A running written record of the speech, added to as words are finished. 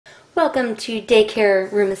Welcome to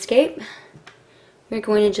Daycare Room Escape. We're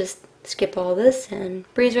going to just skip all this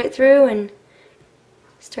and breeze right through and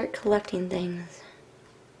start collecting things.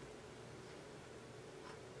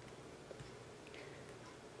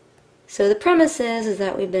 So the premise is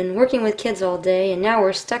that we've been working with kids all day and now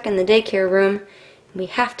we're stuck in the daycare room and we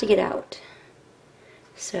have to get out.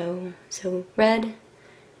 So red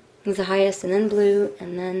is the highest, and then blue,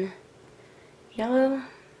 and then yellow.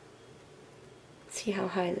 Let's see how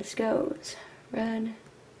high this goes. Red, and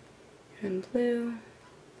then blue,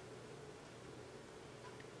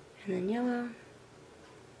 and then yellow.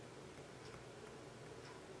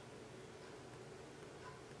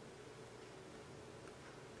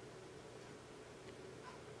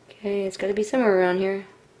 Okay, it's got to be somewhere around here.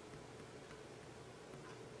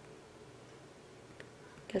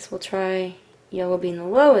 Guess we'll try yellow being the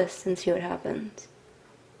lowest and see what happens.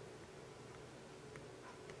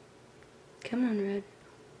 Come on, red.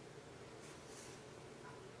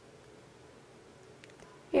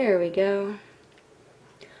 There we go.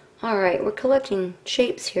 Alright, we're collecting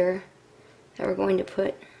shapes here that we're going to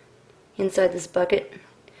put inside this bucket.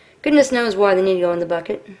 Goodness knows why they need to go in the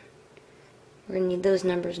bucket. We're going to need those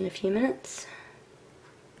numbers in a few minutes.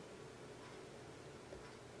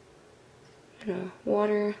 I'm going to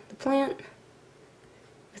water the plant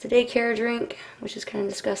with a daycare drink, which is kind of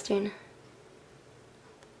disgusting.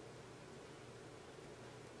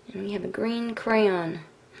 And we have a green crayon.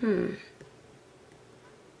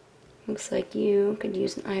 Looks like you could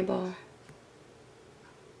use an eyeball.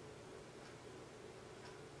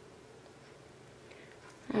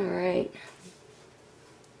 Alright.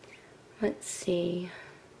 Let's see.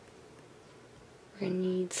 We're going to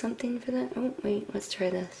need something for that. Oh, wait, let's try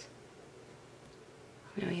this.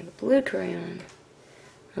 Now we have a blue crayon.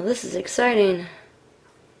 Well, this is exciting.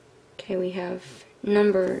 Okay, we have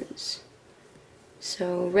numbers.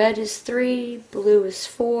 So red is 3, blue is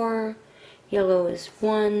 4, yellow is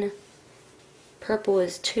 1, purple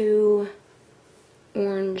is 2,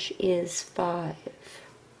 orange is 5.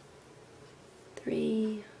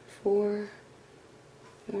 3, 4,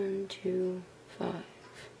 1, 2, 5.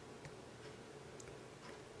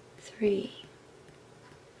 3,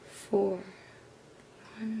 4,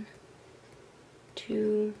 1,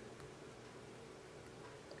 2,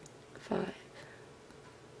 5.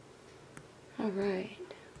 Alright.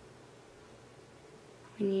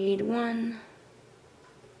 We need 1.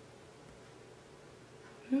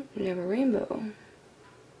 We have a rainbow.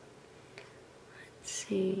 Let's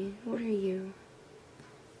see, what are you?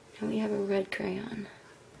 Now we have a red crayon.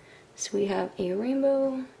 So we have a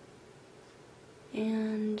rainbow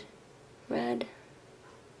and red,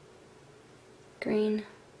 green,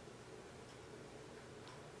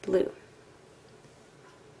 blue.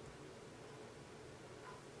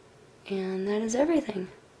 And that is everything.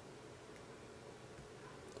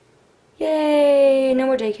 Yay! No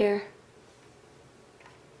more daycare.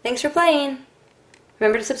 Thanks for playing.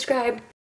 Remember to subscribe.